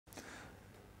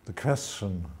the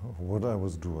question of what I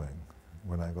was doing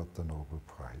when I got the Nobel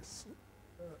Prize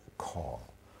call,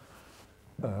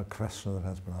 a question that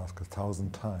has been asked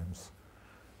 1,000 times.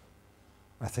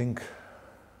 I think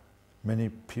many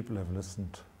people have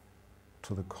listened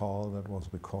to the call that was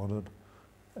recorded,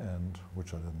 and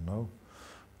which I didn't know,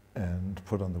 and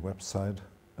put on the website.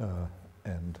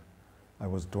 And I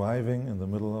was driving in the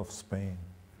middle of Spain,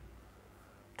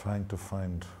 trying to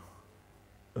find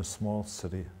a small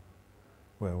city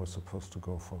where I was supposed to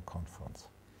go for a conference.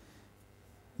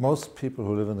 Most people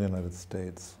who live in the United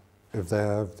States, if they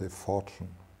have the fortune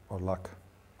or luck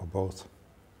or both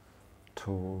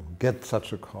to get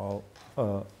such a call,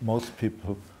 most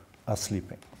people are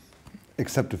sleeping,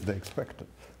 except if they expect it.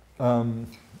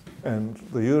 And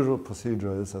the usual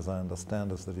procedure is, as I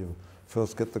understand, is that you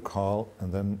first get the call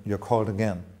and then you're called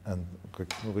again. And the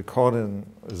recording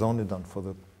is only done for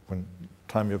the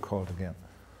time you're called again.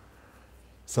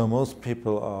 So most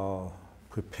people are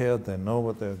prepared, they know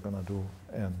what they're going to do,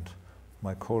 and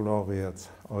my co-laureates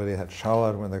already had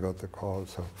showered when they got the call,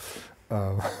 so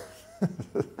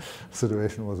the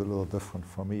situation was a little different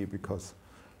for me because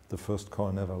the first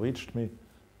call never reached me.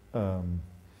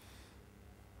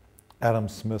 Adam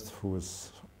Smith, who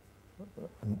is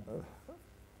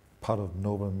part of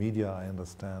Nobel Media, I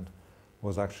understand,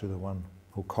 was actually the one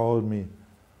who called me.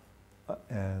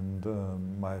 And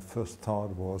my first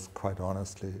thought was, quite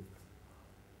honestly,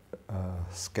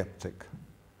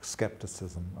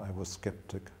 skepticism. I was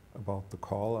skeptic about the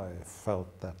call. I felt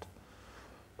that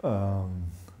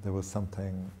there was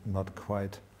something not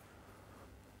quite.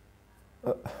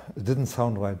 It didn't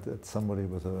sound right that somebody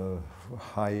with a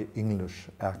high English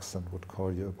accent would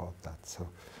call you about that. So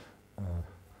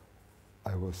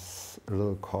I was a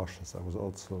little cautious. I was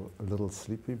also a little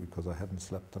sleepy because I hadn't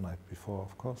slept the night before,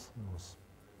 of course. I was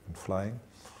flying.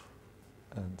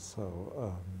 And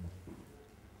so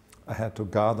I had to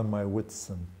gather my wits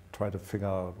and try to figure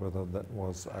out whether that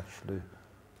was actually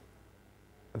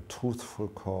a truthful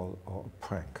call or a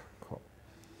prank.